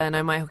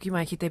Nau mai hoki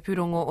mai ki te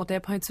purongo o te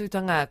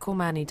pautūtanga ko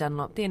Māni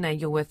Dunlop. Tēnei,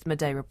 you're with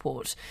Midday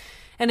Report.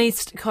 And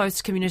East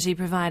Coast community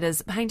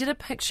providers painted a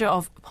picture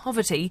of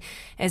poverty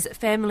as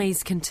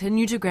families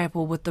continue to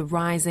grapple with the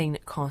rising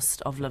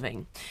cost of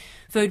living.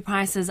 Food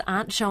prices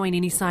aren't showing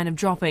any sign of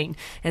dropping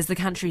as the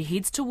country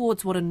heads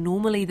towards what are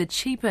normally the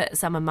cheaper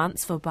summer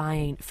months for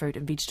buying fruit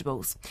and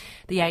vegetables.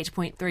 The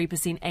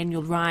 8.3%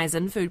 annual rise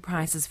in food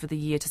prices for the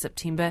year to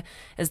September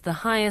is the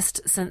highest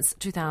since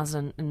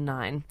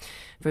 2009.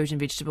 Fruit and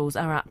vegetables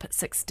are up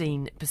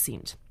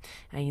 16%.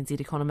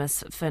 ANZ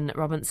economist Finn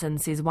Robinson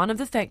says one of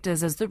the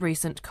factors is the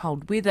recent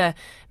cold weather,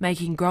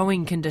 making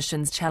growing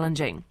conditions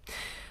challenging.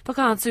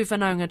 Whakaatu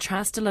Whanaunga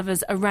Trust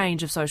delivers a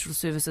range of social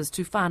services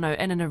to whānau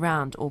in and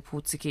around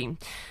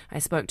Ōpōtiki. I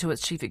spoke to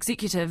its chief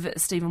executive,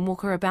 Stephen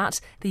Walker, about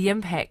the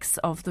impacts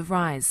of the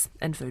rise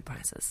in food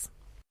prices.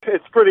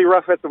 It's pretty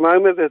rough at the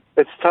moment.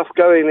 It's tough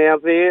going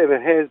out there, and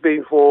it has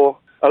been for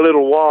a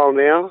little while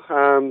now.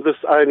 This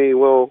only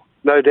will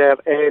no doubt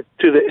add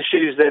to the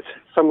issues that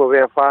some of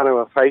our whānau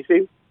are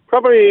facing.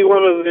 Probably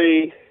one of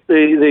the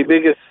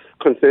biggest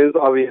concerns,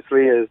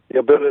 obviously, is the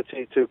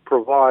ability to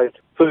provide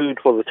food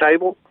for the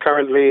table.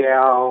 Currently,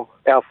 our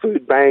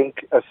food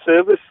bank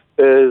service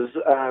is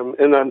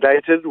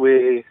inundated.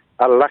 We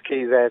are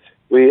lucky that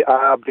we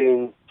are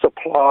being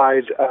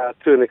supplied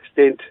to an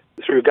extent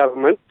through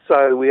government,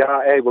 so we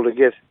are able to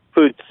get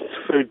food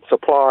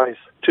supplies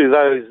to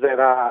those that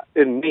are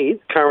in need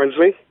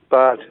currently,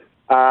 but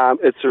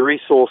it's a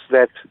resource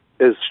that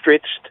is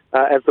stretched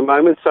at the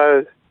moment,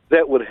 so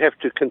that would have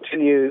to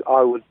continue,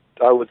 I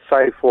would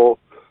say, for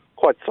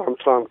quite some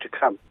time to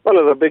come. One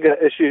of the bigger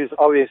issues,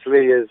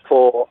 obviously, is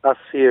for us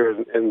here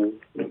in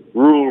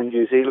rural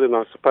New Zealand,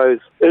 I suppose,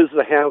 is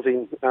the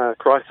housing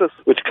crisis,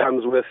 which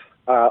comes with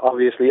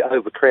obviously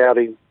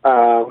overcrowding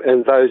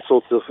and those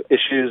sorts of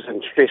issues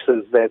and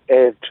stresses that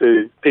add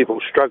to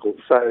people's struggles.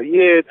 So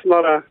yeah, it's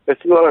not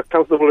a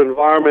comfortable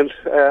environment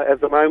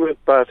at the moment,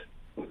 but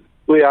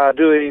we are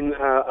doing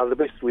the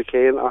best we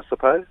can, I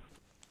suppose.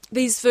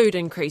 These food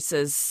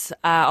increases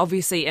are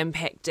obviously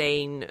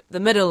impacting the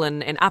middle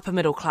and upper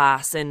middle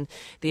class, and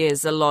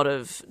there's a lot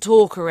of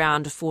talk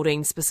around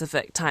affording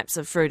specific types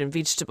of fruit and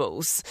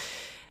vegetables,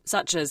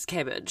 such as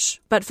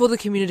cabbage. But for the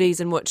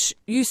communities in which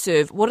you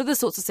serve, what are the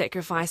sorts of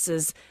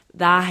sacrifices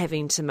they're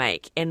having to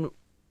make, and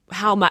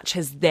how much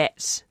has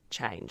that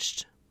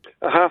changed?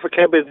 Half a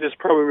cabbage is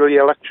probably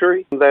a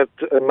luxury that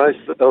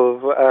most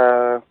of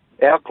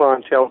our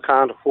clientele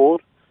can't afford.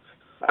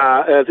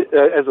 As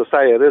I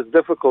say, it is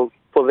difficult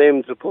for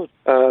them to put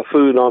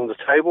food on the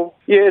table.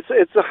 Yeah,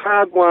 it's a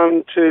hard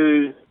one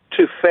to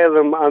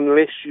fathom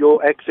unless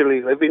you're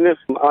actually living it.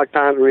 I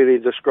can't really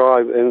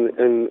describe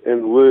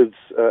in words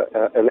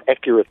an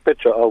accurate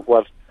picture of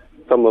what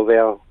some of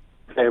our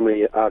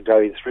family are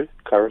going through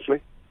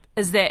currently.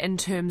 Is that in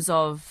terms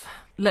of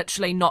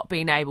literally not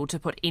being able to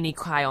put any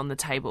kai on the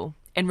table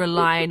and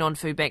relying on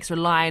food banks,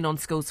 relying on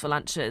schools for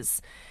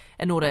lunches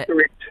in order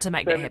to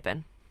make that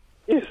happen?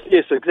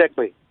 Yes,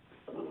 exactly.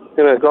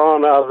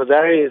 Gone are the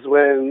days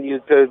when you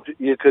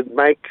could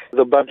make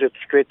the budget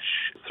stretch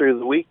through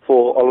the week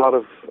for a lot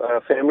of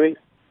families,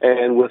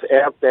 and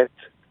without that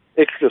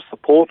extra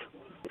support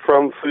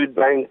from food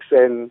banks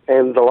and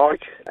the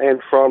like,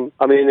 and from,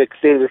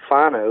 extended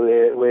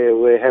whānau, where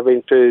we're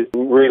having to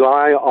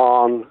rely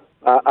on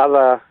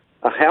other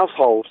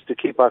households to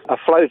keep us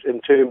afloat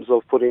in terms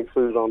of putting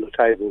food on the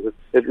table.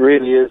 It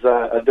really is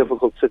a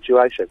difficult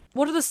situation.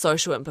 What are the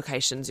social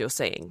implications you're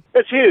seeing?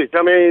 It's huge.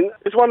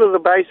 It's one of the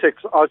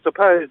basics, I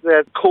suppose,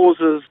 that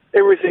causes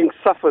everything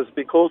suffers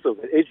because of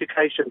it.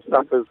 Education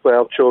suffers for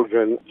our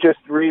children. Just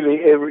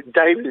really every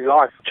daily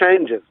life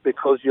changes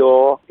because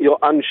you're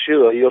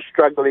unsure. You're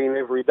struggling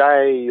every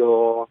day.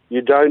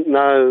 You don't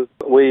know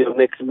where your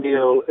next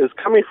meal is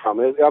coming from.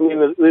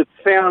 It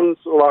sounds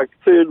like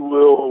third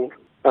world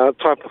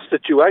type of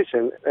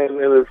situation, and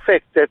in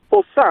fact, that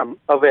for some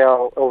of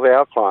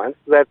our clients,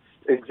 that's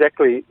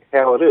exactly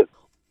how it is.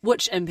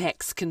 Which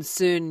impacts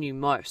concern you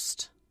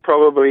most?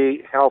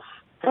 Probably health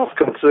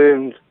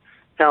concerns,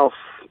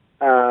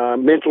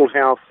 mental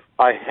health.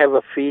 I have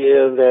a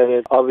fear that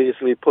it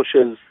obviously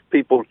pushes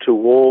people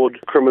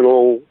toward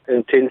criminal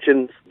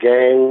intentions.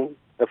 Gang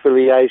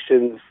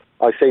affiliations,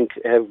 I think,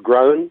 have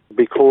grown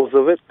because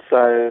of it.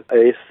 So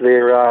yes,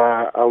 there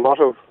are a lot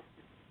of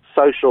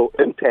social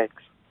impacts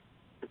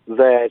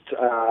that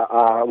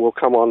will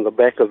come on the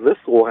back of this,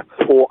 or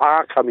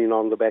are coming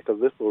on the back of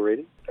this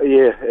already.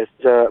 Yeah,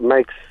 it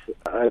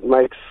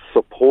makes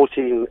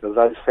supporting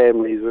those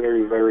families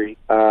very, very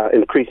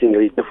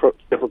increasingly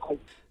difficult.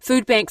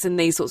 Food banks and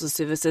these sorts of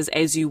services,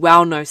 as you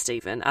well know,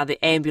 Stephen, are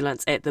the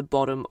ambulance at the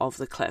bottom of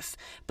the cliff.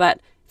 But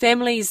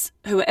families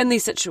who are in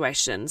these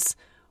situations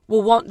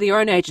will want their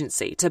own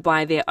agency to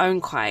buy their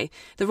own kai.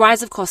 The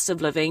rise of cost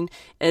of living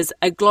is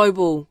a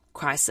global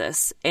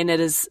crisis, and it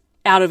is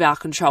out of our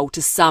control to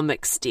some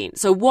extent.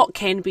 So what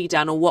can be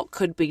done, or what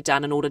could be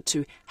done, in order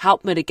to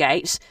help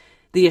mitigate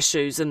the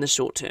issues in the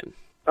short term?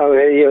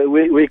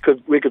 We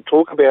could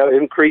talk about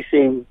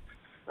increasing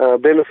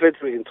benefits.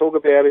 We can talk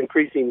about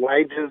increasing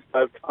wages,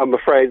 but I'm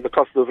afraid the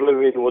cost of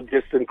living will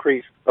just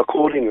increase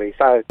accordingly.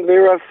 So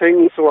there are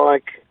things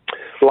like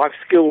life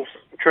skills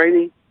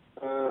training.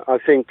 I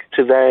think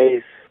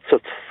today's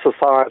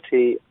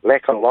society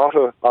lack a lot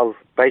of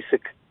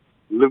basic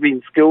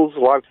living skills,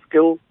 life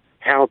skills,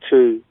 how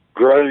to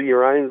grow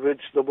your own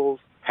vegetables,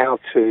 how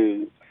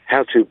to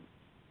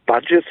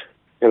budget,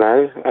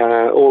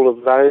 all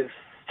of those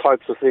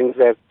types of things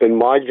that in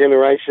my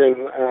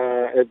generation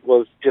it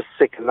was just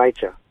second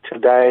nature.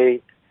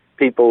 Today,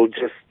 people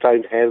just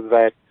don't have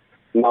that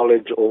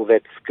knowledge or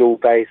that skill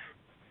base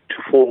to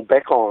fall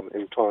back on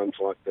in times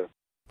like this.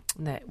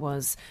 That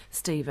was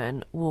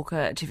Stephen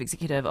Walker, Chief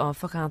Executive of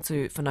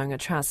Whakaatu Whanaunga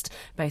Trust,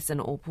 based in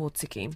Opotiki.